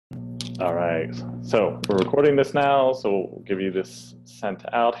All right, so we're recording this now, so we'll give you this sent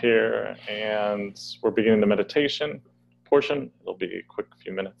out here, and we're beginning the meditation portion. It'll be a quick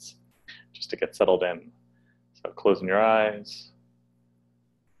few minutes just to get settled in. So closing your eyes.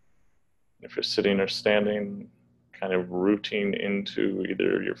 If you're sitting or standing, kind of rooting into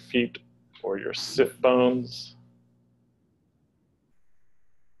either your feet or your sit bones.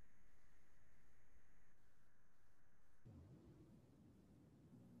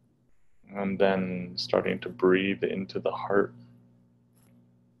 And then starting to breathe into the heart.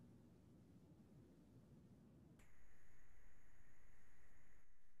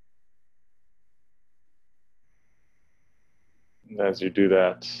 And as you do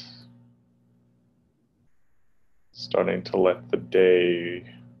that, starting to let the day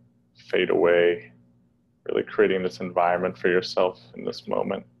fade away, really creating this environment for yourself in this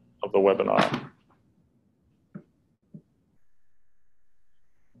moment of the webinar.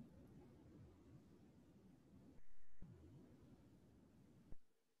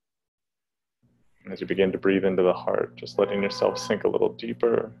 As you begin to breathe into the heart, just letting yourself sink a little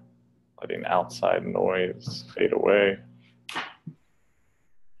deeper, letting outside noise fade away.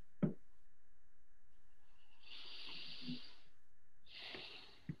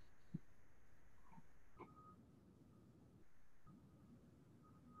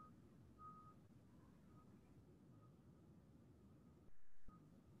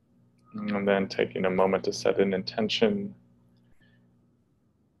 And then taking a moment to set an intention,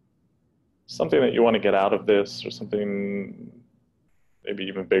 something that you want to get out of this, or something maybe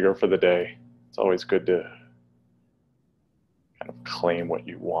even bigger for the day. It's always good to kind of claim what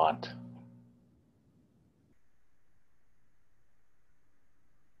you want.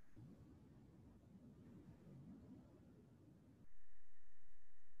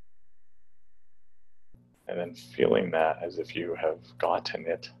 And then feeling that as if you have gotten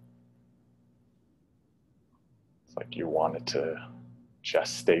it. It's like you want it to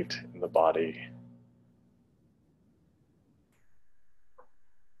gestate in the body.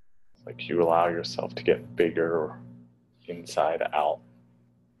 It's like you allow yourself to get bigger inside out.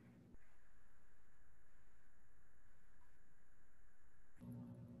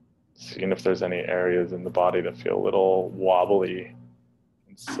 Seeing if there's any areas in the body that feel a little wobbly,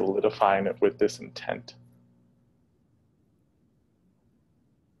 and solidifying it with this intent.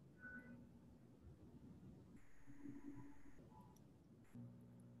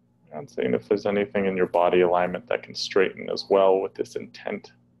 And seeing if there's anything in your body alignment that can straighten as well with this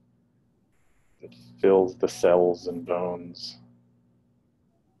intent that fills the cells and bones.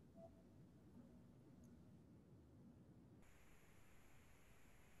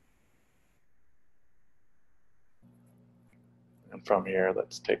 And from here,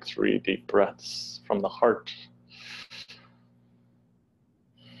 let's take 3 deep breaths from the heart.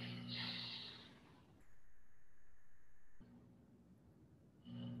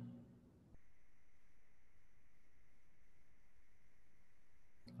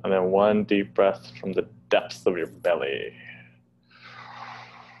 And then 1 deep breath from the depths of your belly.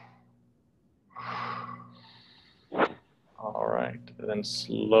 All right, and then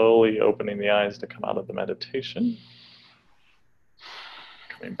slowly opening the eyes to come out of the meditation.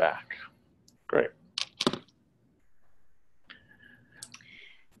 Coming back. Great.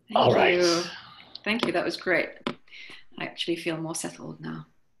 All right. Thank you, that was great. I actually feel more settled now.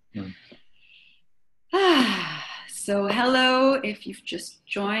 So hello, if you've just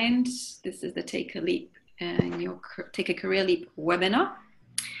joined, this is the Take a Leap and your Take a Career Leap webinar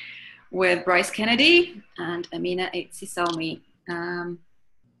with Bryce Kennedy and Amina Aitsi-Selmi.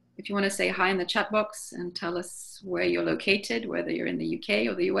 If you want to say hi in the chat box and tell us where you're located, whether you're in the UK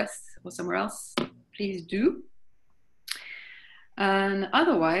or the US or somewhere else, please do. And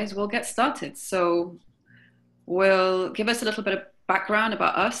otherwise, we'll get started. So we'll give us a little bit of background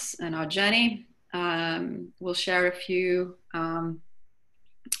about us and our journey. We'll share a few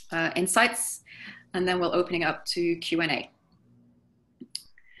insights, and then we'll open it up to Q&A.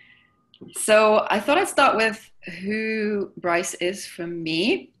 So I thought I'd start with who Bryce is for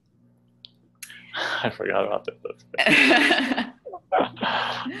me. I forgot about that.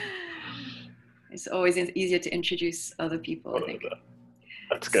 It's always easier to introduce other people, I think.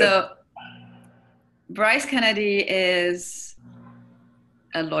 That's good. So Bryce Kennedy is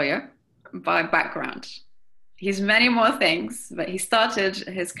a lawyer by background. He's many more things, but he started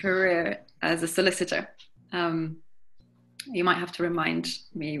his career as a solicitor. You might have to remind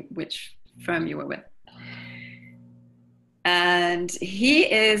me which firm you were with. And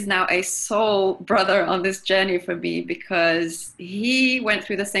he is now a soul brother on this journey for me because he went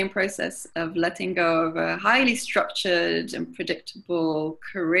through the same process of letting go of a highly structured and predictable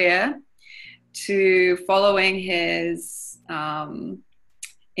career to following his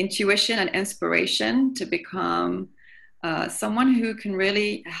intuition and inspiration to become someone who can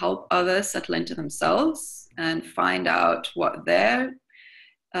really help others settle into themselves and find out what their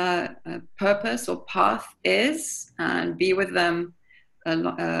purpose or path is, and be with them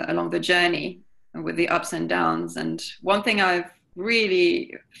along the journey with the ups and downs. And one thing I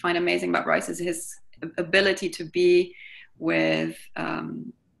really find amazing about Bryce is his ability to be with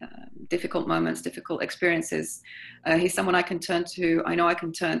difficult moments, difficult experiences. He's someone I can turn to, I know I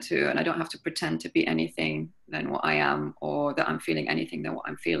can turn to, and I don't have to pretend to be anything than what I am, or that I'm feeling anything than what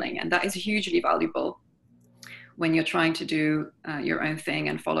I'm feeling. And that is hugely valuable when you're trying to do your own thing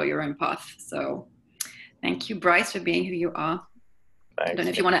and follow your own path. So thank you, Bryce, for being who you are. Thanks. I don't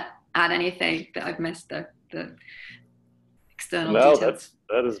know if you want to add anything that I've missed, the external no, details.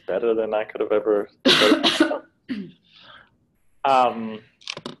 that is better than I could have ever.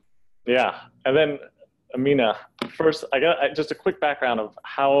 Yeah, and then Amina. First, I got just a quick background of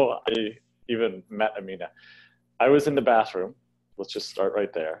how I even met Amina. I was in the bathroom. Let's just start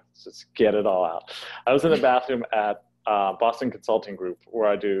right there. Let's just get it all out. I was in the bathroom at Boston Consulting Group, where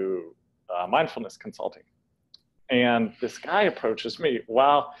I do mindfulness consulting. And this guy approaches me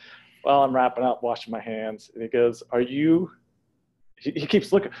while I'm wrapping up, washing my hands, and he goes, "Are you?" He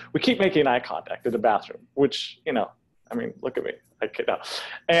keeps looking. We keep making eye contact in the bathroom, which, you know, I mean, look at me. I kid out.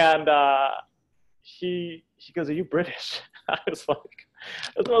 And he goes, "Are you British?" I was like,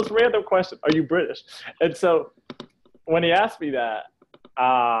 that's the most random question. Are you British? And so when he asked me that,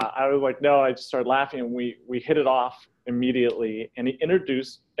 I was like, no. I just started laughing, and we hit it off immediately. And he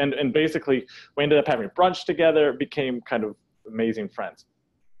introduced, and basically we ended up having brunch together, became kind of amazing friends.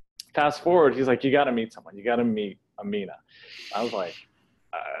 Fast forward, he's like, "You got to meet someone. You got to meet Amina." I was like,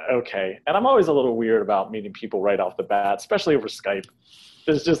 okay. And I'm always a little weird about meeting people right off the bat, especially over Skype.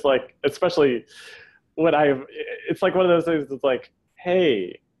 It's just like, especially when it's like one of those things that's like,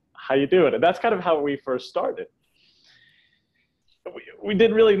 "Hey, how you doing?" And that's kind of how we first started. We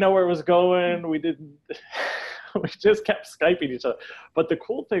didn't really know where it was going. We just kept Skyping each other. But the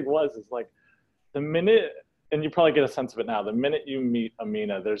cool thing is like, the minute, and you probably get a sense of it now, the minute you meet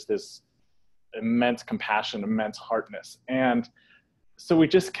Amina, there's this immense compassion, immense heartness. And so we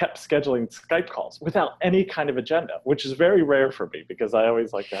just kept scheduling Skype calls without any kind of agenda, which is very rare for me because I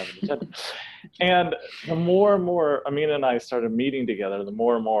always like to have an agenda. And the more and more Amina and I started meeting together, the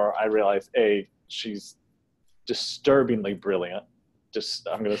more and more I realized, A, she's disturbingly brilliant.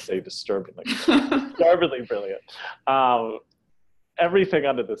 I'm going to say disturbingly brilliant. Everything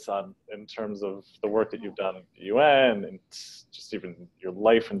under the sun in terms of the work that you've done at the UN, and just even your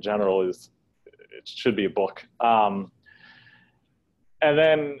life in general it should be a book. And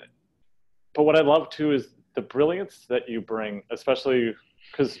then, but what I love too is the brilliance that you bring, especially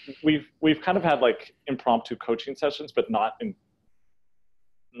because we've kind of had like impromptu coaching sessions, but not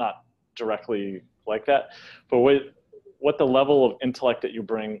directly like that. But what the level of intellect that you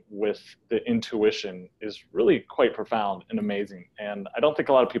bring with the intuition is really quite profound and amazing. And I don't think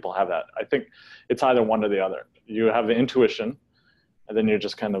a lot of people have that. I think it's either one or the other. You have the intuition, and then you're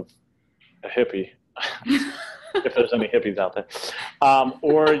just kind of a hippie, if there's any hippies out there,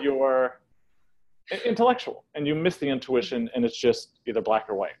 or you're intellectual and you miss the intuition and it's just either black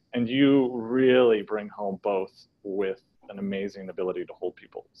or white. And you really bring home both with an amazing ability to hold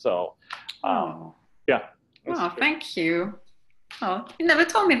people. So, yeah. Oh, thank you. Oh, you never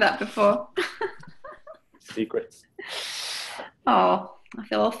told me that before. Secrets. Oh, I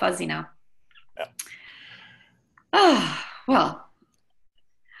feel all fuzzy now. Yeah. Oh, well,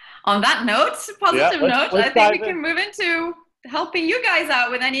 on that note, positive note, I think we can move into helping you guys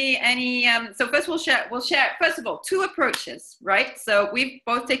out with any so first we'll share first of all 2 approaches, right? So we've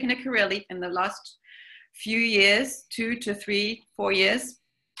both taken a career leap in the last few years, 2 to 3, 4 years.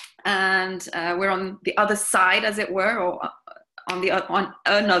 And we're on the other side, as it were, or on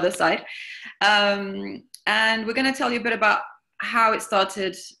another side. And we're going to tell you a bit about how it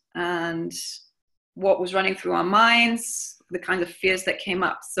started and what was running through our minds, the kind of fears that came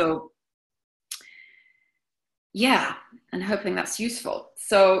up. So, yeah, and hoping that's useful.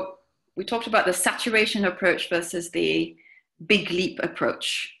 So we talked about the saturation approach versus the big leap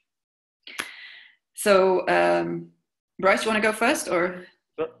approach. So, Bryce, you want to go first, or?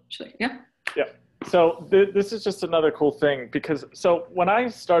 Yeah. So this is just another cool thing because when I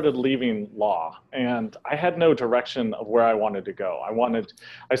started leaving law and I had no direction of where I wanted to go,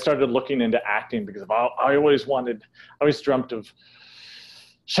 I started looking into acting because I always dreamt of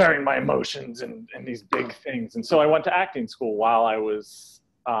sharing my emotions and these big things. And so I went to acting school while I was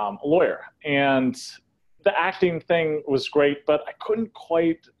a lawyer. And the acting thing was great, but I couldn't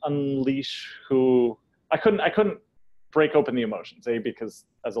quite unleash I couldn't break open the emotions, because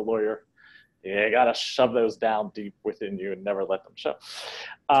as a lawyer, you gotta shove those down deep within you and never let them show.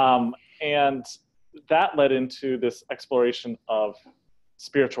 And that led into this exploration of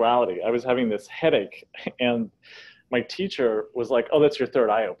spirituality. I was having this headache, and my teacher was like, "Oh, that's your third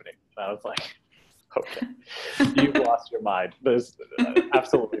eye opening." And I was like, "Okay, you've lost your mind. There's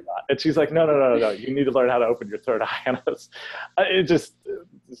absolutely not." And she's like, "No. You need to learn how to open your third eye." And it's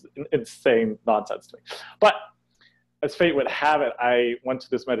insane nonsense to me. But as fate would have it, I went to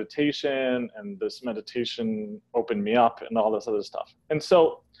this meditation, and this meditation opened me up and all this other stuff. And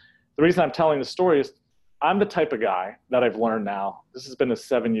so the reason I'm telling the story is I'm the type of guy that I've learned now, this has been a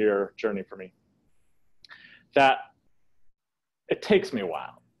 7-year journey for me, that it takes me a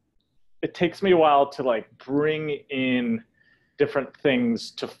while. It takes me a while to like bring in different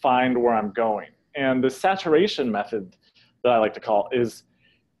things to find where I'm going. And the saturation method that I like to call is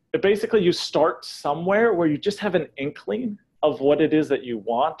basically you start somewhere where you just have an inkling of what it is that you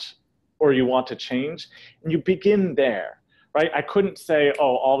want or you want to change, and you begin there. Right? I couldn't say,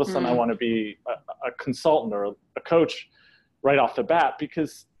 oh, all of a sudden I want to be a consultant or a coach right off the bat,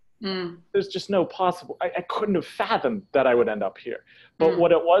 because there's just no possible, I couldn't have fathomed that I would end up here. But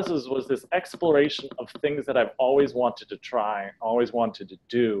what it was this exploration of things that I've always wanted to try, always wanted to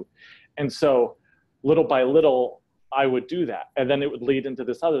do. And so little by little, I would do that. And then it would lead into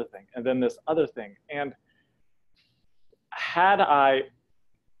this other thing, and then this other thing. And had I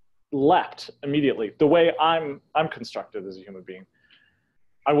leapt immediately the way I'm constructed as a human being,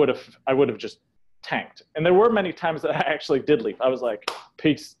 I would have just tanked. And there were many times that I actually did leap. I was like,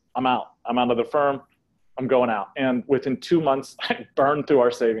 peace, I'm out of the firm, I'm going out. And within 2 months, I burned through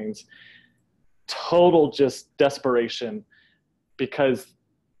our savings, total just desperation, because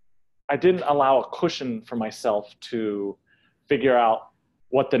I didn't allow a cushion for myself to figure out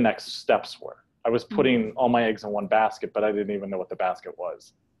what the next steps were. I was putting all my eggs in one basket, but I didn't even know what the basket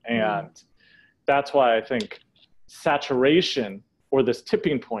was. And that's why I think saturation, or this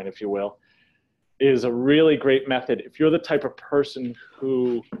tipping point, if you will, is a really great method if you're the type of person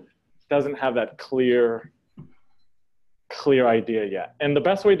who doesn't have that clear idea yet. And the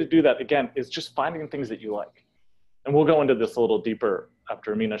best way to do that, again, is just finding things that you like. And we'll go into this a little deeper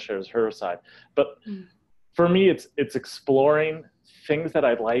after Amina shares her side. But for me, it's exploring things that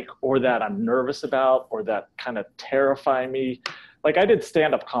I like, or that I'm nervous about, or that kind of terrify me. Like, I did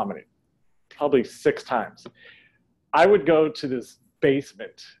stand-up comedy probably 6 times. I would go to this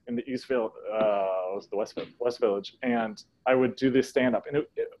basement in the East Village, it was the West Village, and I would do this stand-up, and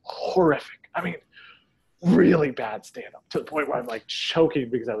it horrific. I mean, really bad stand-up, to the point where I'm like choking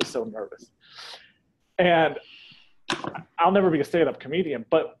because I was so nervous. And I'll never be a stand-up comedian,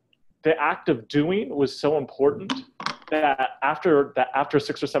 but the act of doing was so important that after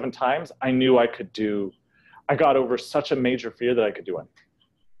 6 or 7 times, I knew I got over such a major fear that I could do it.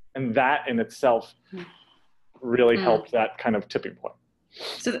 And that in itself really helped that kind of tipping point.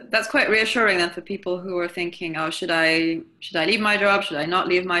 So that's quite reassuring then for people who are thinking, oh, should I leave my job? Should I not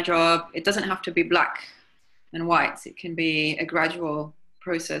leave my job? It doesn't have to be black and white. It can be a gradual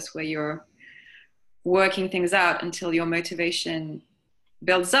process where you're working things out until your motivation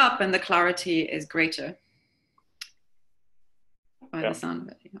builds up and the clarity is greater. By the sound of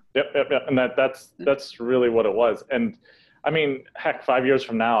it. Yep. And that's really what it was. And I mean, heck, 5 years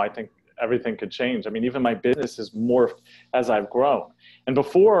from now, I think everything could change. I mean, even my business has morphed as I've grown. And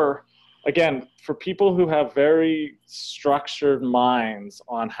before, again, for people who have very structured minds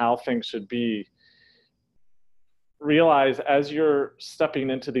on how things should be, realize as you're stepping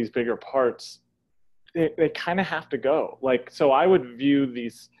into these bigger parts, they kind of have to go. Like, so I would view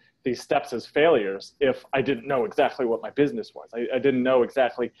these steps as failures if I didn't know exactly what my business was. I didn't know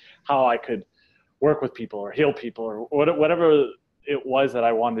exactly how I could work with people or heal people or whatever it was that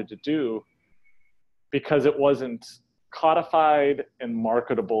I wanted to do, because it wasn't codified and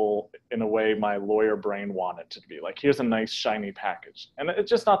marketable in a way my lawyer brain wanted to be. Like, here's a nice shiny package. And it's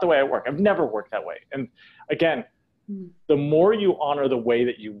just not the way I work. I've never worked that way. And again, the more you honor the way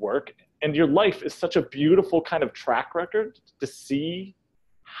that you work, and your life is such a beautiful kind of track record to see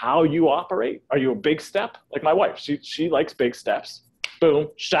how you operate. Are you a big step? Like my wife, she likes big steps. Boom,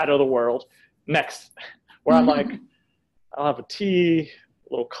 shadow the world. Next. Where I'm like, I'll have a tea, a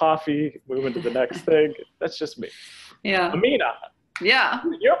little coffee, move into the next thing. That's just me. Yeah. Amina. Yeah.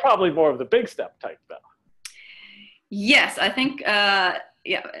 You're probably more of the big step type though. Yes, I think,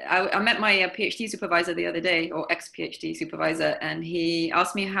 I met my PhD supervisor the other day, or ex-PhD supervisor, and he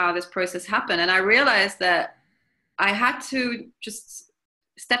asked me how this process happened. And I realized that I had to just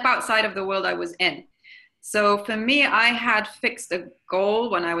step outside of the world I was in. So for me, I had fixed a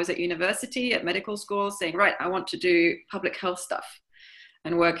goal when I was at university, at medical school, saying, right, I want to do public health stuff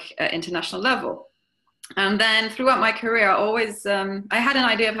and work at international level. And then throughout my career, I had an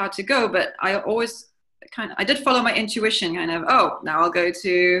idea of how to go, but I did follow my intuition, kind of, oh, now I'll go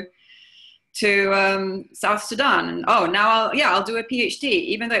to South Sudan, and oh, now I'll do a PhD.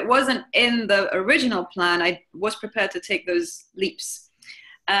 Even though it wasn't in the original plan, I was prepared to take those leaps.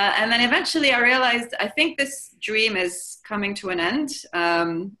 And then eventually I realized, I think this dream is coming to an end.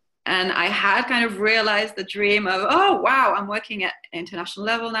 And I had kind of realized the dream of, oh, wow, I'm working at international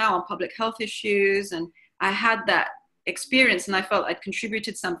level now on public health issues. And I had that experience and I felt I'd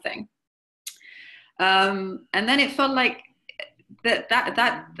contributed something. And then it felt like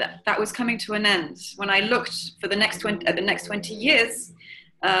that was coming to an end. When I looked for the next 20 years,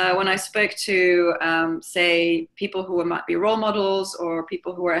 when I spoke to, say, people who might be role models or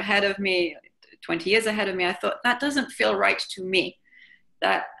people who were ahead of me, 20 years ahead of me, I thought, that doesn't feel right to me.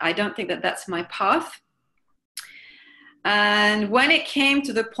 That I don't think that that's my path. And when it came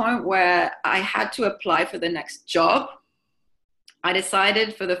to the point where I had to apply for the next job, I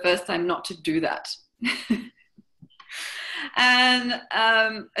decided for the first time not to do that. And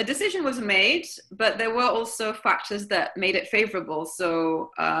a decision was made, but there were also factors that made it favorable. So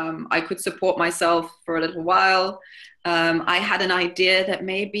I could support myself for a little while. I had an idea that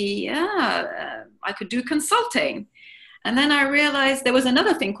maybe I could do consulting. And then I realized there was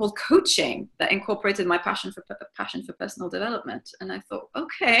another thing called coaching that incorporated my passion for personal development. And I thought,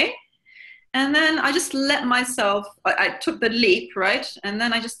 okay. And then I just let myself, I took the leap, right? And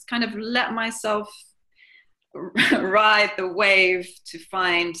then I just kind of let myself ride the wave to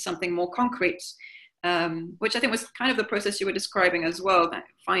find something more concrete, which I think was kind of the process you were describing as well, that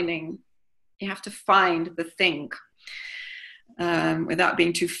you have to find the thing without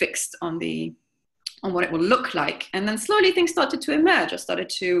being too fixed on what it will look like. And then slowly things started to emerge. I started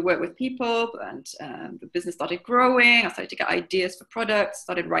to work with people and the business started growing. I started to get ideas for products,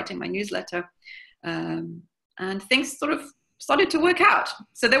 started writing my newsletter, and things sort of started to work out.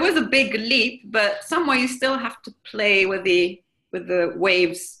 So there was a big leap, but somewhere you still have to play with the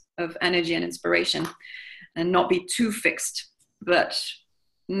waves of energy and inspiration and not be too fixed, but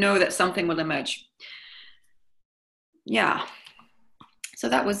know that something will emerge. Yeah. So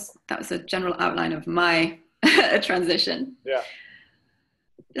that was a general outline of my transition. Yeah.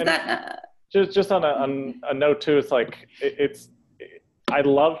 Is just on a note too, it's like I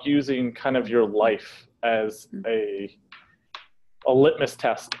love using kind of your life as a litmus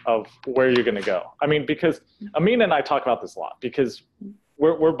test of where you're going to go. I mean, because Amina and I talk about this a lot, because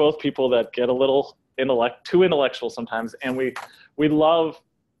we're both people that get a little too intellectual sometimes, and we love,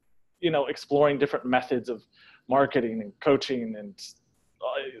 exploring different methods of marketing and coaching and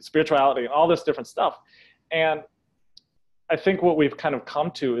spirituality and all this different stuff. And I think what we've kind of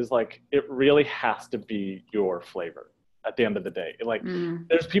come to is like, it really has to be your flavor at the end of the day. Like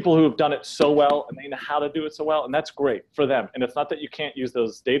there's people who have done it so well and they know how to do it so well, and that's great for them. And it's not that you can't use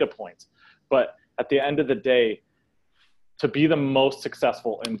those data points, but at the end of the day, to be the most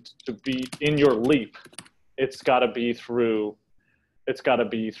successful and to be in your leap, it's got to be through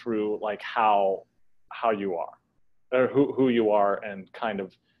like how you are, or who you are, and kind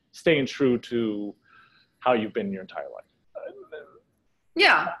of staying true to how you've been your entire life.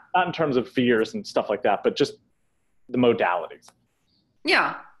 Yeah. Not in terms of fears and stuff like that, but just the modalities.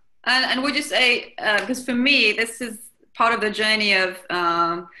 Yeah. And would you say, because for me, this is part of the journey of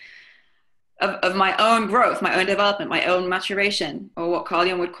my own growth, my own development, my own maturation, or what Carl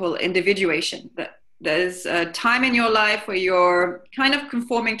Jung would call individuation. That there's a time in your life where you're kind of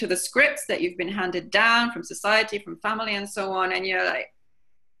conforming to the scripts that you've been handed down from society, from family, and so on, and you're like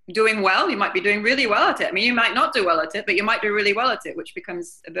doing well. You might be doing really well at it. I mean, you might not do well at it, but you might do really well at it, which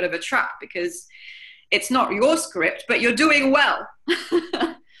becomes a bit of a trap because it's not your script, but you're doing well.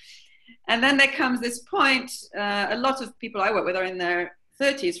 And then there comes this point, a lot of people I work with are in their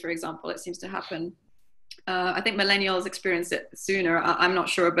 30s, for example. It seems to happen. I think millennials experience it sooner. I'm not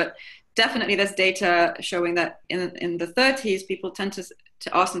sure, but definitely there's data showing that in the 30s, people tend to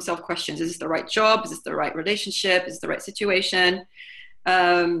ask themselves questions. Is this the right job? Is this the right relationship? Is this the right situation?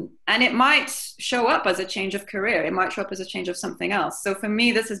 And it might show up as a change of career. It might show up as a change of something else. So for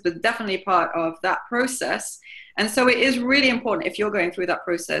me, this has been definitely part of that process. And so it is really important, if you're going through that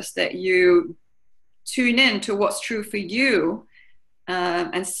process, that you tune in to what's true for you,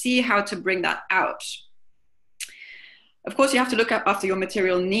 and see how to bring that out. Of course, you have to look after your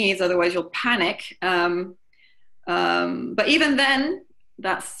material needs, otherwise you'll panic. But even then,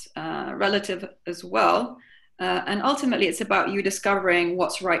 that's relative as well. And ultimately, it's about you discovering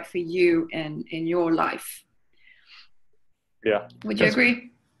what's right for you in your life. Yeah. Would you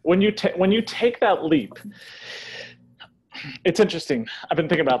agree? When you take that leap, it's interesting. I've been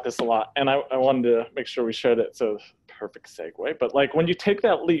thinking about this a lot, and I wanted to make sure we shared it. So perfect segue. But like when you take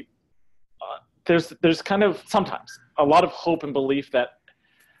that leap, there's kind of sometimes a lot of hope and belief that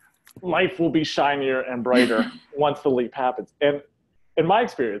life will be shinier and brighter once the leap happens. And in my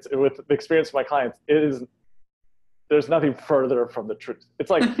experience, with the experience of my clients, there's nothing further from the truth. It's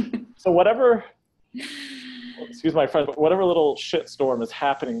like, so whatever, excuse my friend, but whatever little shitstorm is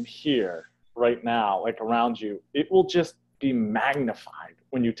happening here right now, like around you, it will just be magnified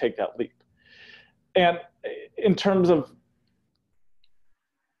when you take that leap. And in terms of,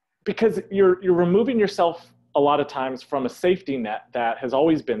 because you're removing yourself a lot of times from a safety net that has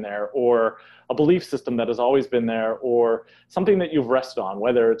always been there, or a belief system that has always been there, or something that you've rested on,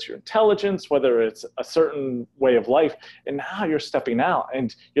 whether it's your intelligence, whether it's a certain way of life. And now you're stepping out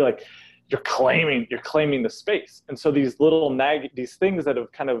and you're claiming the space. And so these little these things that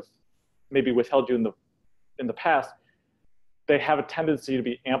have kind of maybe withheld you in the past, they have a tendency to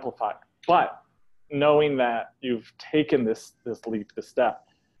be amplified. But knowing that you've taken this leap, this step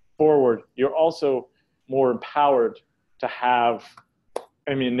forward, you're also more empowered to have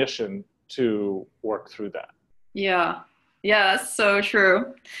ammunition to work through that. Yeah, that's so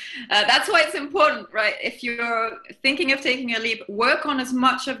true. That's why it's important, right? If you're thinking of taking a leap, work on as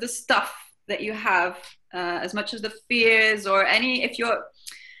much of the stuff that you have, as much as the fears or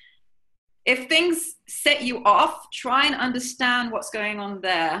if things set you off, try and understand what's going on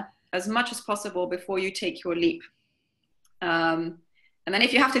there as much as possible before you take your leap. And then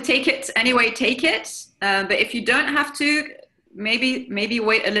if you have to take it anyway, take it. But if you don't have to, maybe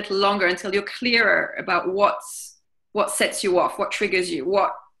wait a little longer until you're clearer about what sets you off, what triggers you,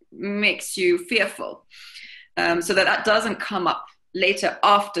 what makes you fearful, so that doesn't come up later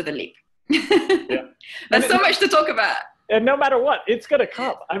after the leap. Yeah. There's so much to talk about. And no matter what, it's going to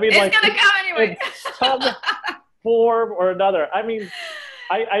come. I mean, it's going to come anyway. It's some form or another. I mean,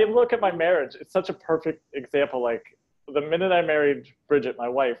 I look at my marriage. It's such a perfect example. Like the minute I married Bridget, my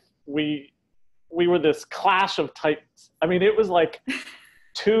wife, we were this clash of titans. I mean, it was like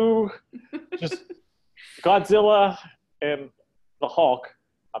two, just Godzilla and the Hulk.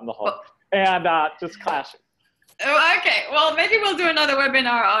 I'm the Hulk. And just clashing. Oh, okay. Well, maybe we'll do another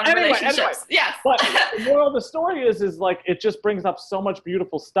webinar on relationships. Yes. But the moral of the story is like, it just brings up so much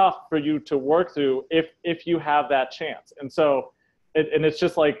beautiful stuff for you to work through if you have that chance. And so, it's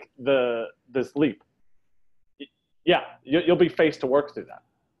just like this leap. Yeah, you'll be faced to work through that.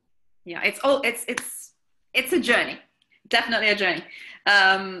 Yeah, it's a journey, definitely a journey.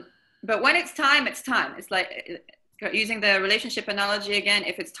 But when it's time, it's time. It's like using the relationship analogy again.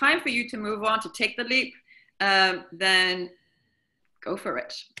 If it's time for you to move on, to take the leap, then go for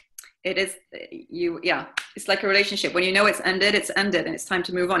it. It is it's like a relationship. When you know it's ended and it's time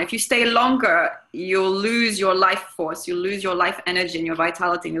to move on. If you stay longer, you'll lose your life force, you'll lose your life energy and your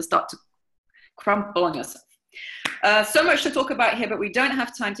vitality, and you'll start to crumple on yourself. So much to talk about here, but we don't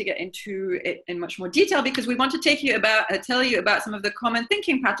have time to get into it in much more detail because we want to tell you about some of the common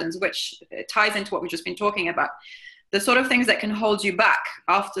thinking patterns, which ties into what we've just been talking about. The sort of things that can hold you back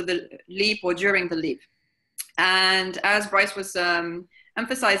after the leap or during the leap. And as Bryce was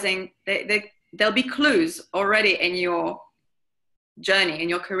emphasizing, there'll be clues already in your journey, in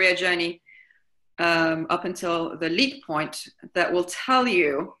your career journey, up until the leap point, that will tell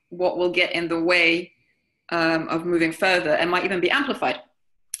you what will get in the way of moving further and might even be amplified.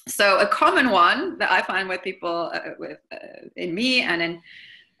 So a common one that I find with people, in me and in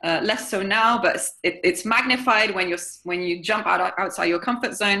less so now, but it's magnified when you jump outside your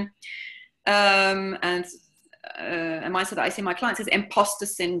comfort zone. And a mindset that I see in my clients is imposter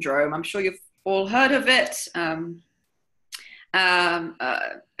syndrome. I'm sure you've all heard of it.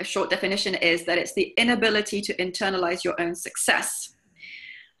 A short definition is that it's the inability to internalize your own success.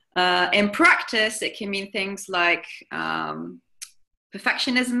 In practice, it can mean things like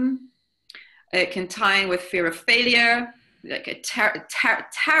perfectionism. It can tie in with fear of failure, like a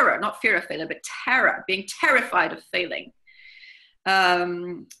terror, not fear of failure, but terror, being terrified of failing.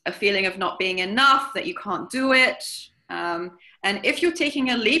 A feeling of not being enough, that you can't do it. And if you're taking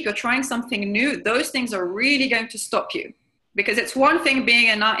a leap, you're trying something new, those things are really going to stop you. Because it's one thing being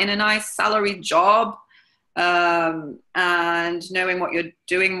in a nice salaried job, and knowing what you're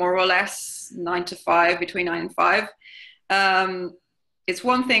doing more or less 9 to 5, between 9 and 5. It's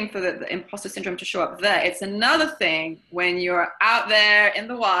one thing for the imposter syndrome to show up there. It's another thing when you're out there in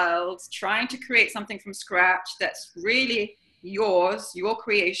the wild trying to create something from scratch that's really yours, your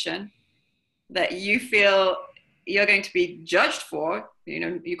creation, that you feel you're going to be judged for,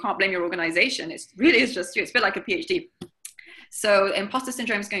 you can't blame your organization. It's really is just you. It's a bit like a PhD. So imposter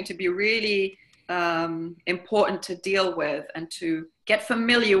syndrome is going to be really important to deal with and to get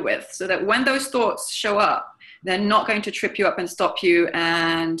familiar with, so that when those thoughts show up, they're not going to trip you up and stop you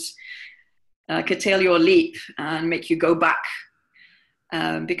and curtail your leap and make you go back,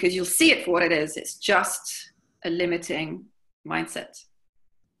 because you'll see it for what it is. It's just a limiting mindset.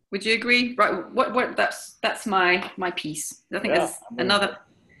 Would you agree? Right. What that's my piece. I think there's another.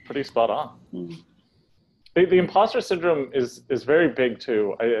 Pretty spot on. The imposter syndrome is very big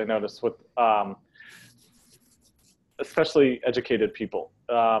too. I noticed with especially educated people.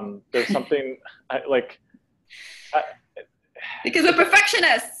 There's something because we're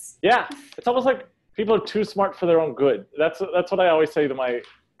perfectionists. Yeah, it's almost like people are too smart for their own good. That's what I always say to my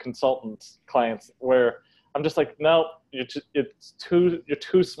consultant clients, where I'm just like, no, you're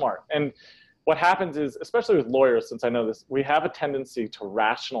too smart. And what happens is, especially with lawyers, since I know this, we have a tendency to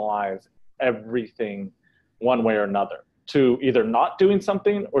rationalize everything one way or another, to either not doing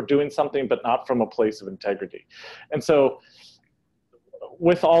something or doing something, but not from a place of integrity. And so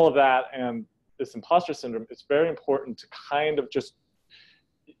with all of that and this imposter syndrome, it's very important to kind of just,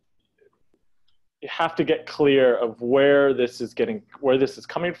 you have to get clear of where this is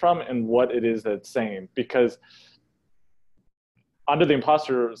coming from and what it is that it's saying. Because under the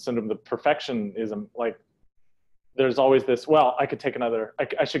imposter syndrome, the perfectionism, like there's always this, well, I could take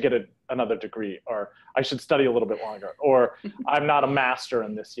I should get another degree, or I should study a little bit longer, or I'm not a master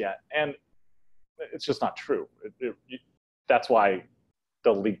in this yet. And it's just not true. That's why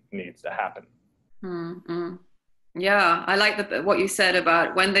the leap needs to happen. Mm-hmm. Yeah, I like what you said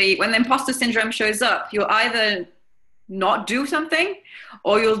about when the imposter syndrome shows up, you'll either not do something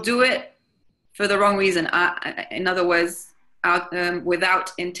or you'll do it for the wrong reason. In other words,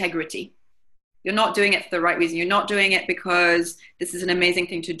 without integrity. You're not doing it for the right reason. You're not doing it because this is an amazing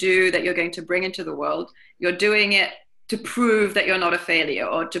thing to do that you're going to bring into the world. You're doing it to prove that you're not a failure,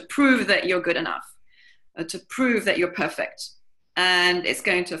 or to prove that you're good enough, or to prove that you're perfect. And it's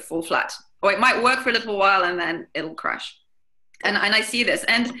going to fall flat. Or it might work for a little while and then it'll crash. And I see this.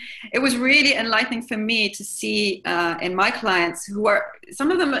 And it was really enlightening for me to see in my clients, who are,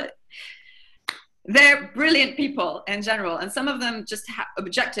 some of them, they're brilliant people in general. And some of them just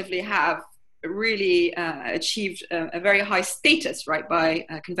objectively have really achieved a very high status, right, by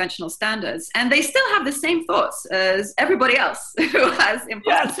conventional standards. And they still have the same thoughts as everybody else who has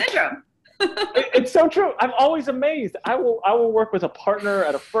imposter syndrome. It's so true. I'm always amazed. I will work with a partner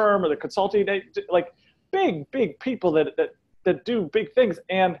at a firm or the consulting, like big people that do big things,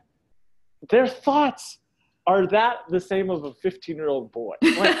 and their thoughts are the same of a 15-year-old boy.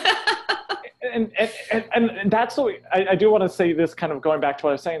 Like, and that's what I do want to say. This kind of going back to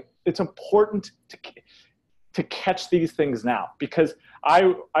what I was saying. It's important to catch these things now, because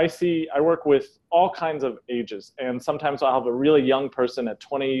I work with all kinds of ages, and sometimes I'll have a really young person at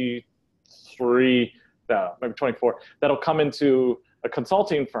 23, maybe 24, that'll come into a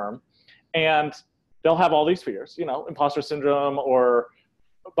consulting firm, and they'll have all these fears, imposter syndrome, or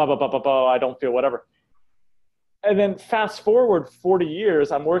blah, blah, blah, blah, blah, I don't feel whatever. And then fast forward 40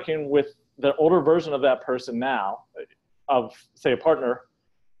 years, I'm working with the older version of that person now, of, say, a partner,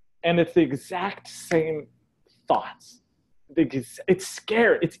 and it's the exact same thoughts. It's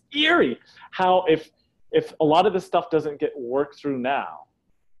scary. It's eerie how if a lot of this stuff doesn't get worked through now,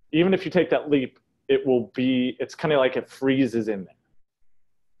 even if you take that leap, it's kind of like it freezes in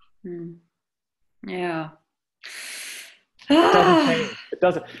there. Yeah. It doesn't change. It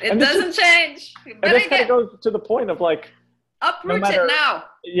doesn't. It doesn't change. And this kind of goes to the point of like, uproot it now.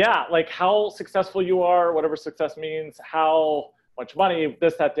 Yeah, like how successful you are, whatever success means, how much money,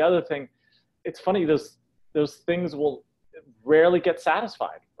 this, that, the other thing. It's funny, those things will rarely get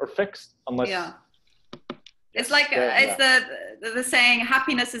satisfied or fixed unless. Yeah. It's like it's the saying,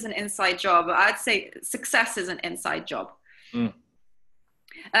 happiness is an inside job. I'd say success is an inside job. We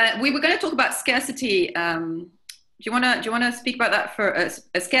were going to talk about scarcity. Do you want to speak about that for a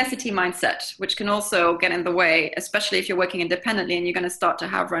scarcity mindset, which can also get in the way, especially if you're working independently and you're going to start to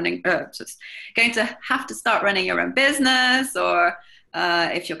have to start running your own business, or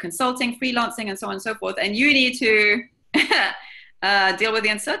if you're consulting, freelancing, and so on and so forth, and you need to deal with the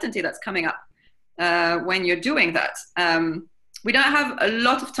uncertainty that's coming up when you're doing that. We don't have a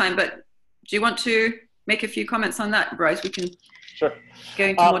lot of time, but do you want to make a few comments on that, Bryce? We can go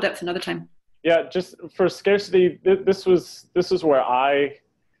into more depth another time. Yeah, just for scarcity, this was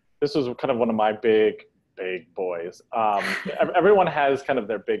kind of one of my big boys. Everyone has kind of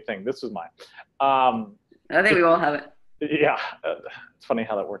their big thing. This was mine. I think we all have it. Yeah, it's funny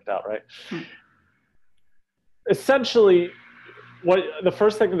how that worked out, right? essentially, what the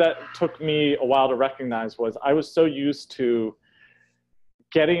first thing that took me a while to recognize was I was so used to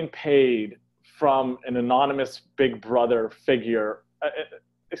getting paid from an anonymous big brother figure.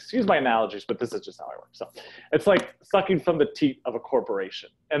 Excuse my analogies, but this is just how I work. So it's like sucking from the teat of a corporation,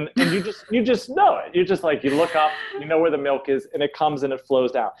 and you just know it. You just like, you look up, you know where the milk is, and it comes and it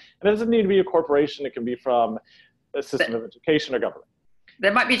flows down. And it doesn't need to be a corporation. It can be from a system of education or government.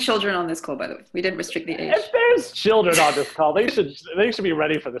 There might be children on this call, by the way. We didn't restrict the age. If there's children on this call, they should be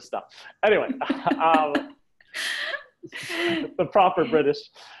ready for this stuff. Anyway, the proper British,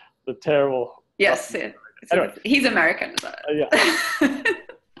 the terrible. Yes, yeah. Anyway, he's American. So. Yeah.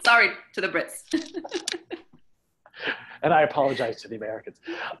 Sorry to the Brits. And I apologize to the Americans.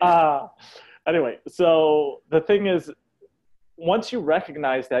 Anyway, so the thing is, once you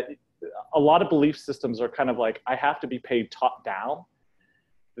recognize that a lot of belief systems are kind of like, I have to be paid top down,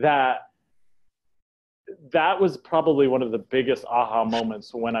 that was probably one of the biggest aha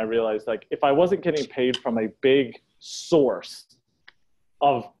moments when I realized, like, if I wasn't getting paid from a big source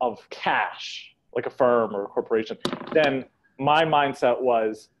of cash, like a firm or a corporation, then my mindset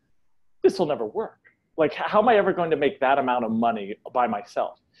was, this will never work. Like, how am I ever going to make that amount of money by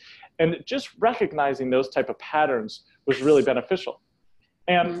myself? And just recognizing those type of patterns was really beneficial.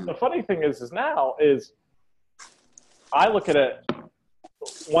 And the funny thing is now I look at it,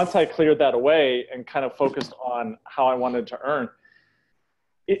 once I cleared that away and kind of focused on how I wanted to earn,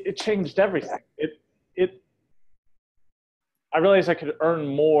 it changed everything. I realized I could earn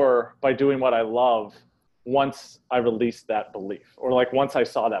more by doing what I love once I released that belief, or like once I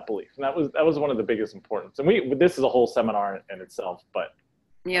saw that belief. And that was one of the biggest importance. And this is a whole seminar in itself, but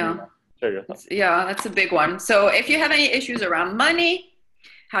yeah, share your thoughts. Yeah, that's a big one. So if you have any issues around money,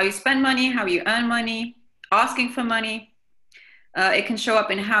 how you spend money, how you earn money, asking for money, it can show up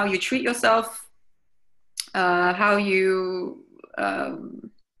in how you treat yourself, how you,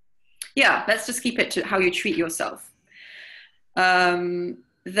 let's just keep it to how you treat yourself.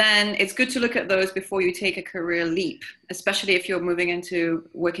 Then it's good to look at those before you take a career leap, especially if you're moving into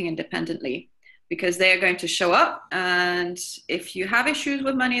working independently, because they are going to show up. And if you have issues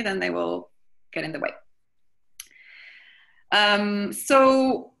with money, then they will get in the way.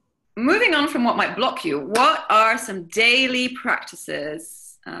 So moving on from what might block you, what are some daily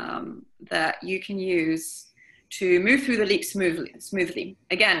practices that you can use to move through the leap smoothly?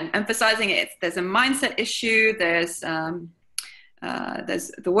 Again, emphasizing it, there's a mindset issue, there's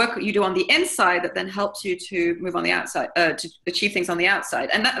the work you do on the inside that then helps you to move on the outside, to achieve things on the outside.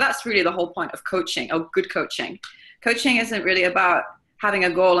 And that's really the whole point of coaching, or good coaching. Coaching isn't really about having a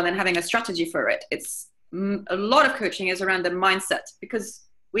goal and then having a strategy for it. A lot of coaching is around the mindset, because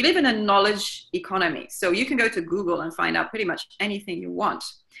we live in a knowledge economy. So you can go to Google and find out pretty much anything you want.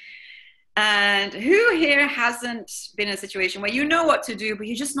 And who here hasn't been in a situation where you know what to do, but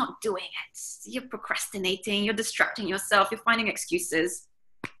you're just not doing it? You're procrastinating, you're distracting yourself, you're finding excuses.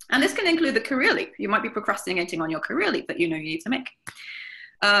 And this can include the career leap. You might be procrastinating on your career leap that you know you need to make.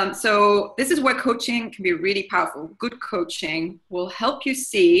 So this is where coaching can be really powerful. Good coaching will help you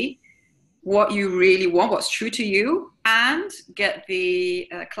see what you really want, what's true to you, and get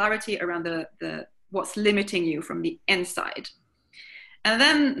the clarity around the what's limiting you from the inside. And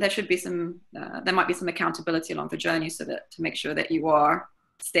then there should be there might be some accountability along the journey, so that to make sure that you are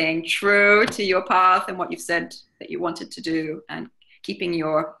staying true to your path and what you've said that you wanted to do, and keeping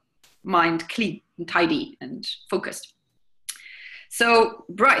your mind clean and tidy and focused. So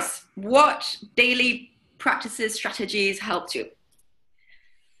Bryce, what daily practices, strategies helped you?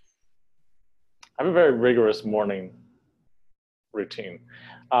 I have a very rigorous morning routine.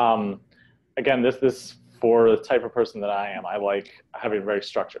 Again, this for the type of person that I am, I like having very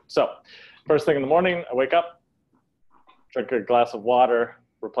structured. So first thing in the morning, I wake up, drink a glass of water,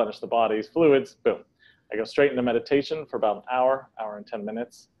 replenish the body's fluids, boom. I go straight into meditation for about an hour and 10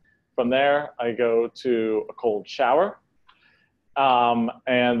 minutes. From there, I go to a cold shower,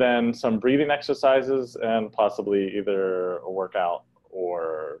 and then some breathing exercises, and possibly either a workout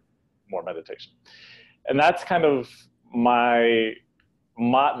or more meditation. And that's kind of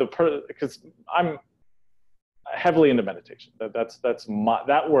because I'm heavily into meditation.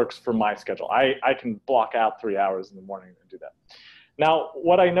 That works for my schedule. I can block out 3 hours in the morning and do that. Now,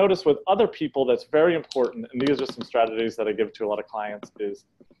 what I notice with other people that's very important, and these are some strategies that I give to a lot of clients, is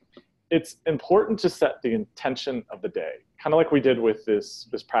it's important to set the intention of the day, kind of like we did with this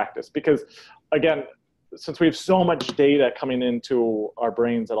practice. Because again, since we have so much data coming into our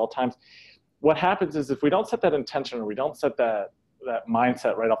brains at all times, what happens is if we don't set that intention, or we don't set that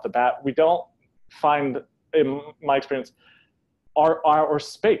mindset right off the bat, we don't find, in my experience, our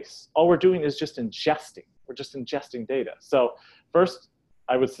space. All we're doing is just ingesting. We're just ingesting data. So first,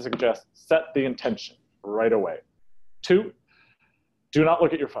 I would suggest set the intention right away. 2, do not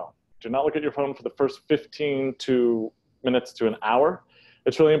look at your phone. Do not look at your phone for the first 15 minutes to an hour.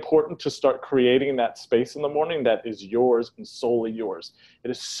 It's really important to start creating that space in the morning that is yours and solely yours.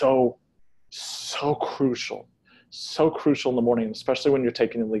 It is so crucial. So crucial in the morning, especially when you're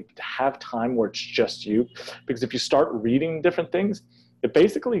taking a leap, to have time where it's just you. Because if you start reading different things, it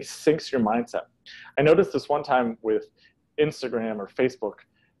basically sinks your mindset. I noticed this one time with Instagram or Facebook.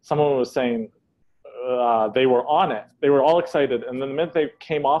 Someone was saying they were on it. They were all excited. And then the minute they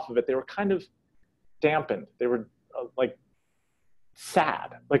came off of it, they were kind of dampened. They were like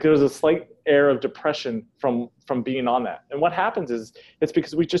sad. Like there was a slight air of depression from being on that. And what happens is it's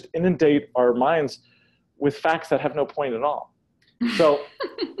because we just inundate our minds with facts that have no point at all. So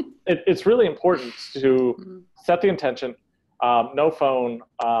it's really important to set the intention, no phone.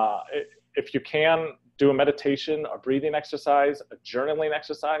 If you can, do a meditation, a breathing exercise, a journaling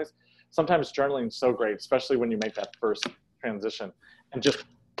exercise. Sometimes journaling is so great, especially when you make that first transition, and just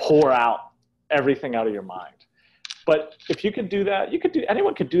pour out everything out of your mind. But if you could do that,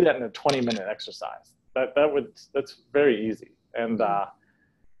 anyone could do that in a 20-minute exercise. That's very easy. And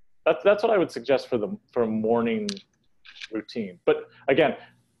that's what I would suggest for a morning routine. But again,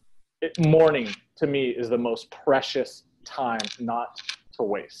 morning to me is the most precious time not to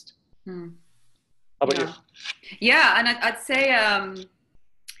waste. How about you? Yeah, and I'd say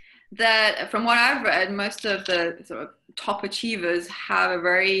that from what I've read, most of the sort of top achievers have a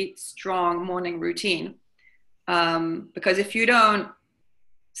very strong morning routine. Because if you don't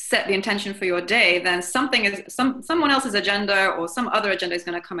set the intention for your day, then someone else's agenda or some other agenda is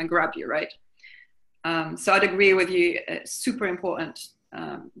going to come and grab you, right? So I'd agree with you. It's super important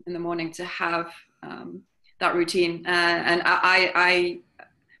in the morning to have that routine. And I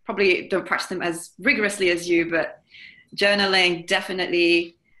probably don't practice them as rigorously as you, but journaling,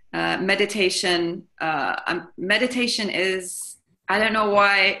 definitely. Meditation. Meditation is, I don't know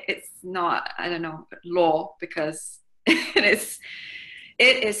why it's not, law, because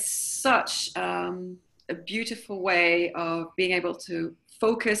it is such a beautiful way of being able to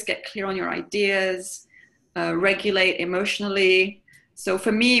focus, get clear on your ideas, regulate emotionally. So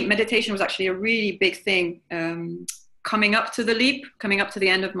for me, meditation was actually a really big thing coming up to the leap, coming up to the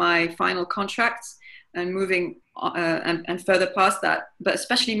end of my final contract and moving and further past that, but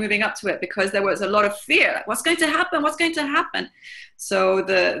especially moving up to it, because there was a lot of fear. Like, what's going to happen? What's going to happen? So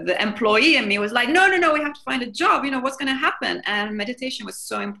the employee in me was like, no, we have to find a job. What's going to happen? And meditation was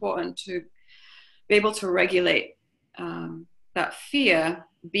so important to be able to regulate that fear,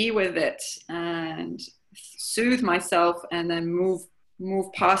 be with it, and soothe myself, and then move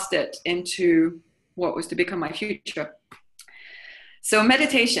past it into what was to become my future. So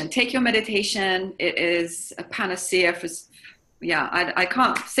meditation, take your meditation. It is a panacea for, I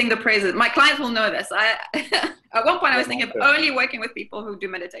can't sing the praises. My clients will know this. At one point I was thinking of only working with people who do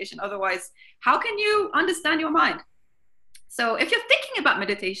meditation. Otherwise, how can you understand your mind? So if you're thinking about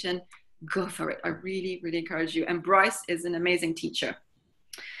meditation, go for it. I really, really encourage you. And Bryce is an amazing teacher.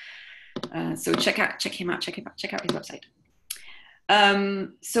 So check him out, check out his website.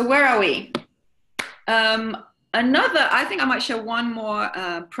 So where are we? I think I might share one more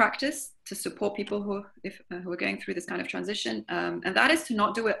practice to support people who are going through this kind of transition, and that is to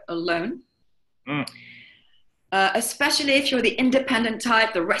not do it alone. Especially if you're the independent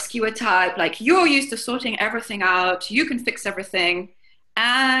type, the rescuer type, like you're used to sorting everything out, you can fix everything,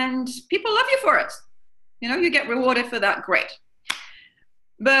 and people love you for it. You get rewarded for that, great.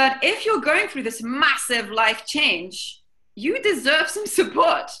 But if you're going through this massive life change, you deserve some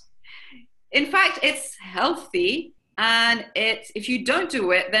support. In fact, it's healthy, and if you don't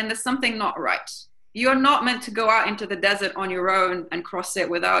do it, then there's something not right. You're not meant to go out into the desert on your own and cross it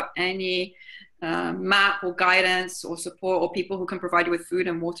without any map or guidance or support or people who can provide you with food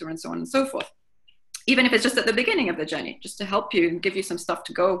and water and so on and so forth. Even if it's just at the beginning of the journey, just to help you and give you some stuff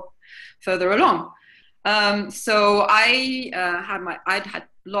to go further along. So I'd had a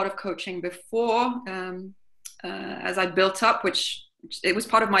lot of coaching before as I built up, which it was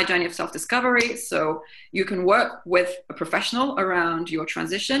part of my journey of self-discovery. So you can work with a professional around your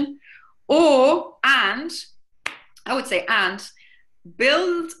transition, and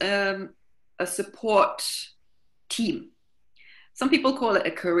build a support team. Some people call it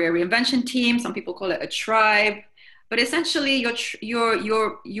a career reinvention team. Some people call it a tribe. But essentially,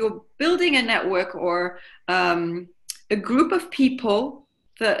 you're building a network or a group of people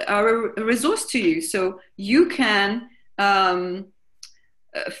that are a resource to you, so you can find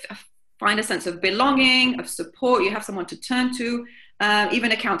a sense of belonging, of support. You have someone to turn to,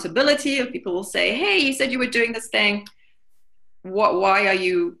 Even accountability, of people will say, hey, you said you were doing this thing. Why are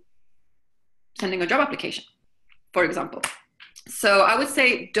you sending a job application, for example? So I would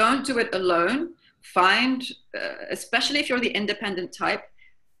say don't do it alone. Find, especially if you're the independent type,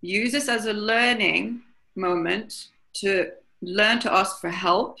 use this as a learning moment to learn to ask for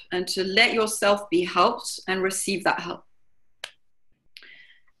help and to let yourself be helped and receive that help.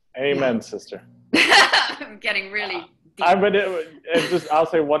 Amen, sister. I'm getting really deep. I'll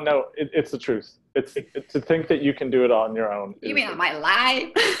say one note. It's the truth. It's to think that you can do it on your own. You mean I might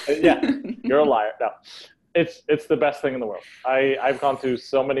lie? Yeah, you're a liar. No, it's the best thing in the world. I've gone through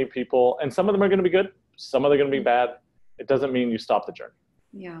so many people, and some of them are going to be good, some of them are going to be bad. It doesn't mean you stop the journey.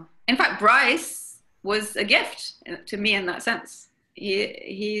 Yeah. In fact, Bryce was a gift to me in that sense.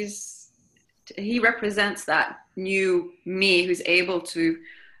 He represents that new me who's able to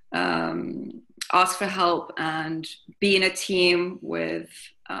ask for help and be in a team with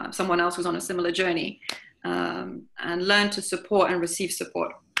someone else who's on a similar journey, and learn to support and receive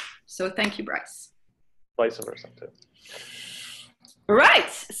support. So thank you, Bryce. Vice versa too.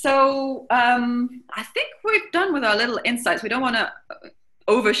 Right. So I think we're done with our little insights. We don't want to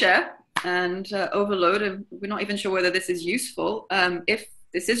overshare and overload, and we're not even sure whether this is useful. If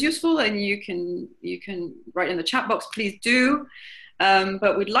this is useful and you can write in the chat box, please do.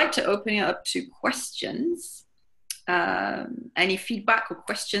 But we'd like to open it up to questions. Any feedback or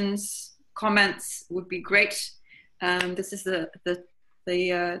questions, comments would be great. This is the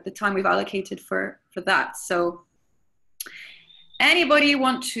time we've allocated for that. So anybody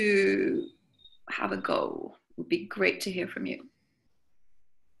want to have a go? Would be great to hear from you.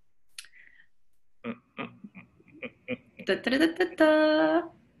 Da, da, da, da, da.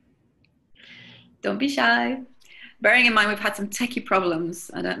 Don't be shy. Bearing in mind we've had some techie problems.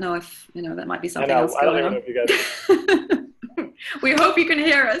 I don't know if that might be something else going on. I don't even know if you guys. We hope you can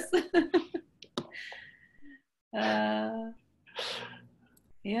hear us.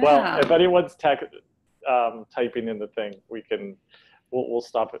 Yeah. Well, if anyone's typing in the thing, we'll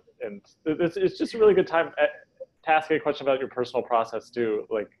stop it, and it's just a really good time to ask a question about your personal process too.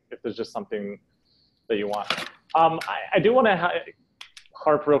 Like if there's just something that you want. I do want to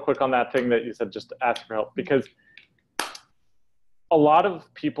harp real quick on that thing that you said, just ask for help, because a lot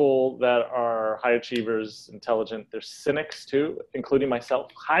of people that are high achievers, intelligent, they're cynics too, including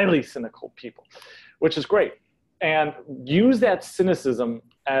myself, highly cynical people, which is great. And use that cynicism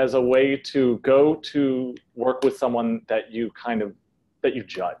as a way to go to work with someone that you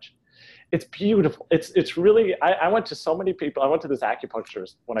judge. It's beautiful. It's really, I went to so many people. I went to this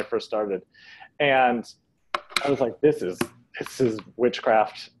acupuncturist when I first started, and I was like, this is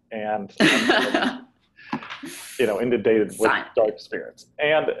witchcraft and inundated with dark spirits.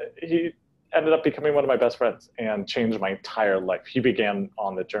 And he ended up becoming one of my best friends and changed my entire life. He began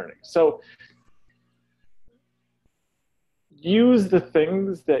on the journey. So use the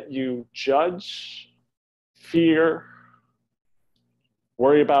things that you judge, fear,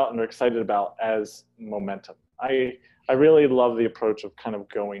 worry about, and are excited about as momentum. I really love the approach of kind of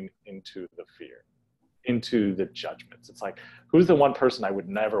going into the fear, into the judgments. It's like, who's the one person I would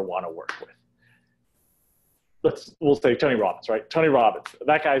never want to work with? We'll say Tony Robbins, right? Tony Robbins,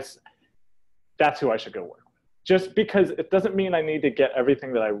 that's who I should go work with. Just because it doesn't mean I need to get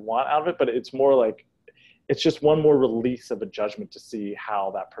everything that I want out of it, but it's more like, it's just one more release of a judgment to see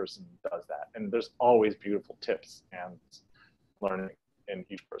how that person does that. And there's always beautiful tips and learning in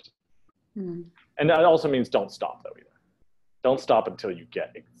each person. Mm. And that also means don't stop though either. Don't stop until you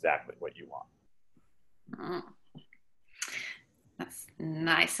get exactly what you want. Mm. That's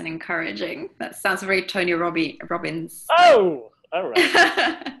nice and encouraging. That sounds very Tony Robbins. Oh, all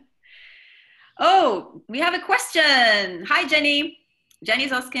right. Oh, we have a question. Hi, Jenny.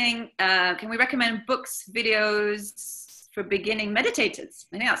 Jenny's asking, can we recommend books, videos for beginning meditators?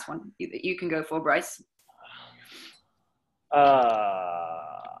 I think that's one that you can go for, Bryce.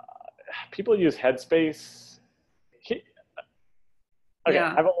 People use Headspace. Okay,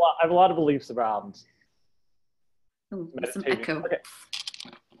 yeah. I have a lot of beliefs around some echo. Okay.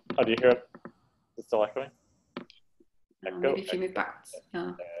 Oh, do you hear it? Is it still echoing? Echo, maybe if you move back.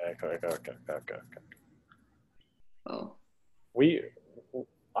 Yeah. Echo. Oh.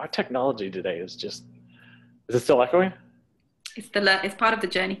 Our technology today is it still echoing? It's part of the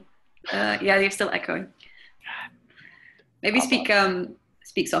journey. Yeah, you're still echoing. Maybe speak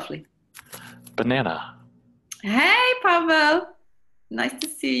softly. Banana. Hey, Pavel. Nice to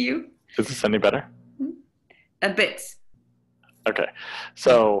see you. Is this any better? A bit. Okay.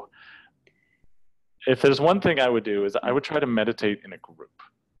 So if there's one thing I would do is I would try to meditate in a group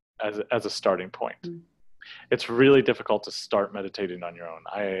as a starting point. It's really difficult to start meditating on your own.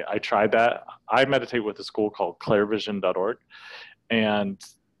 I tried that. I meditate with a school called clairvision.org, and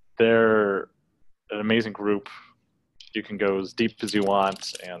they're an amazing group. You can go as deep as you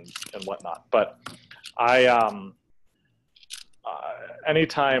want and whatnot. But I,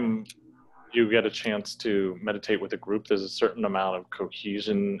 anytime you get a chance to meditate with a group, there's a certain amount of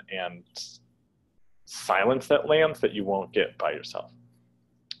cohesion and silence that lands that you won't get by yourself.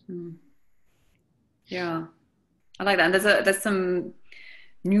 Yeah, I like that. And there's some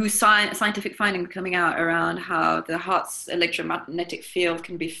new scientific findings coming out around how the heart's electromagnetic field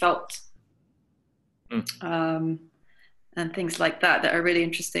can be felt, and things like that are really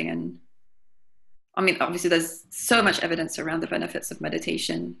interesting. And I mean, obviously, there's so much evidence around the benefits of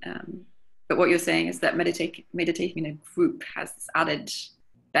meditation. But what you're saying is that meditating in a group has this added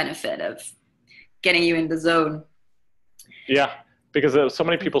benefit of getting you in the zone. Yeah, because so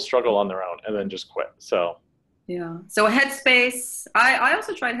many people struggle on their own and then just quit. So yeah. So Headspace, I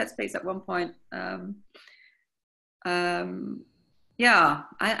also tried Headspace at one point. Yeah,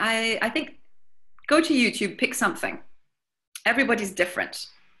 I think go to YouTube, pick something. Everybody's different.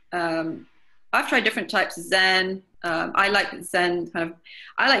 I've tried different types of Zen. I like Zen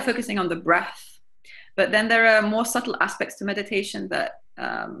I like focusing on the breath, but then there are more subtle aspects to meditation that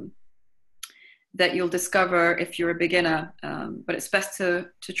you'll discover if you're a beginner. But it's best to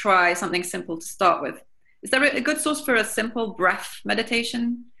try something simple to start with. Is there a good source for a simple breath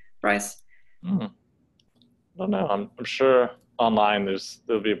meditation, Bryce? I don't know. I'm sure online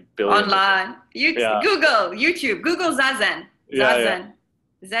there'll be a billion. Online, YouTube, Google Zazen. Zazen.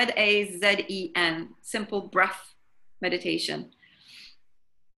 Zazen, simple breath meditation.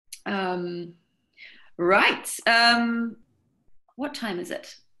 Right. What time is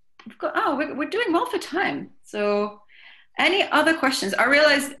it? We're doing well for time. So any other questions? I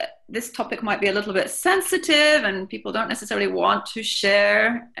realize this topic might be a little bit sensitive and people don't necessarily want to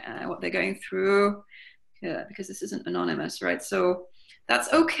share what they're going through because this isn't anonymous, right? So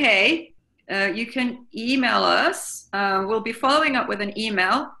that's okay. You can email us. We'll be following up with an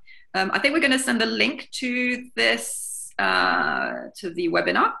email. I think we're going to send a link to this, to the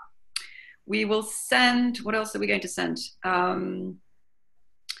webinar. We will send, what else are we going to send?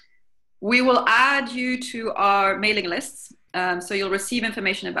 We will add you to our mailing lists. So you'll receive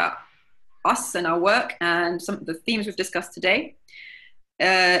information about us and our work and some of the themes we've discussed today.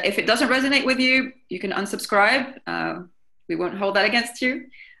 If it doesn't resonate with you, you can unsubscribe. We won't hold that against you.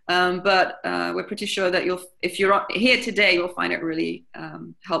 But we're pretty sure that if you're here today, you'll find it really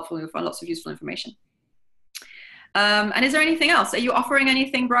helpful. You'll find lots of useful information. And is there anything else? Are you offering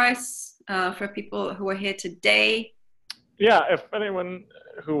anything, Bryce, for people who are here today? Yeah, if anyone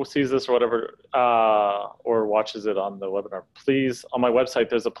who sees this or whatever, or watches it on the webinar, please, on my website,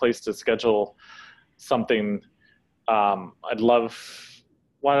 there's a place to schedule something. I'd love,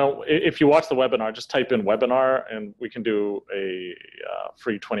 if you watch the webinar, just type in webinar and we can do a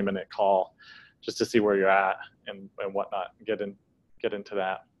free 20-minute call just to see where you're at and whatnot, and get into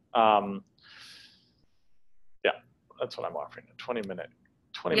that. Yeah, that's what I'm offering, a 20-minute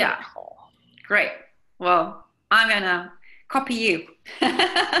call. Great. Well, I'm going to copy you.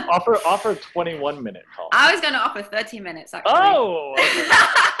 offer a 21-minute call. I was going to offer 30 minutes, actually. Oh! Okay.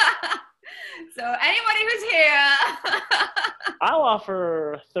 So anybody who's here. I'll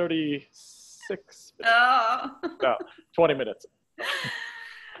offer 36 minutes. Oh. No, 20 minutes.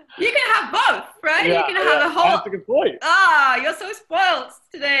 You can have both, right? Yeah, you can have a whole. That's a good point. You're so spoiled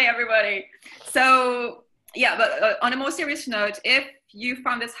today, everybody. So, yeah, but on a more serious note, if you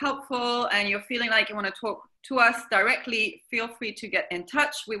found this helpful and you're feeling like you want to talk to us directly, feel free to get in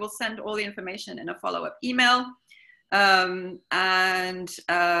touch. We will send all the information in a follow-up email.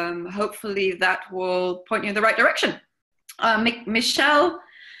 Hopefully that will point you in the right direction. Michelle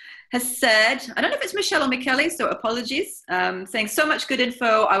has said, I don't know if it's Michelle or Michele, so apologies, saying so much good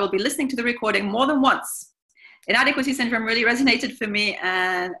info. I will be listening to the recording more than once. Inadequacy syndrome really resonated for me,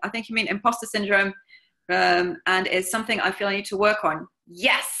 and I think you mean imposter syndrome, and is something I feel I need to work on.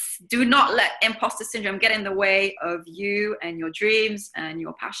 Yes, do not let imposter syndrome get in the way of you and your dreams and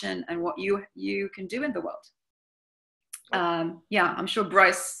your passion and what you can do in the world. I'm sure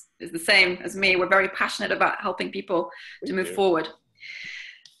Bryce is the same as me. We're very passionate about helping people to move forward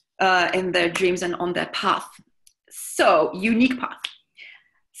in their dreams and on their path. So, unique path.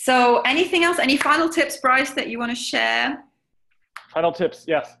 So, anything else? Any final tips, Bryce, that you want to share? Final tips,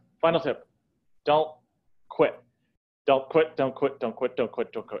 yes. Final tip. Don't quit. Don't quit, don't quit, don't quit, don't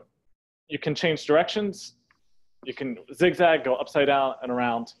quit, don't quit. You can change directions. You can zigzag, go upside down and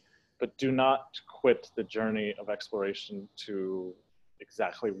around, but do not quit the journey of exploration to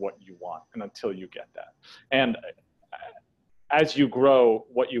exactly what you want, and until you get that. And as you grow,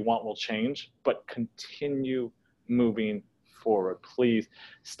 what you want will change, but continue moving forward, please.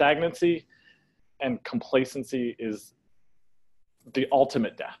 Stagnancy and complacency is the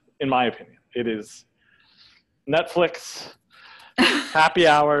ultimate death, in my opinion. It is Netflix, happy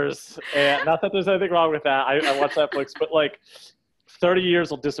hours, and not that there's anything wrong with that. I watch Netflix, but like 30 years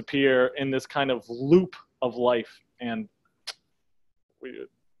will disappear in this kind of loop of life, and we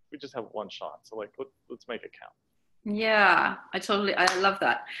just have one shot. So like, let's make it count. Yeah, I love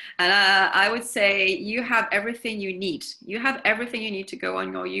that. And I would say you have everything you need. You have everything you need to go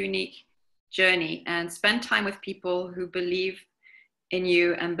on your unique journey and spend time with people who believe in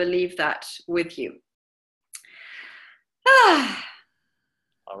you and believe that with you.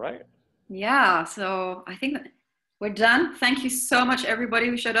 All right. Yeah, so I think that we're done. Thank you so much, everybody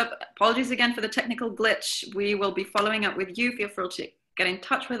who showed up. Apologies again for the technical glitch. We will be following up with you. Feel free to get in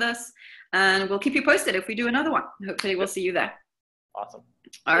touch with us, and we'll keep you posted if we do another one. Hopefully we'll see you there. Awesome.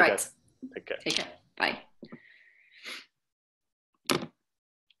 All right. Take care. Take care. Bye.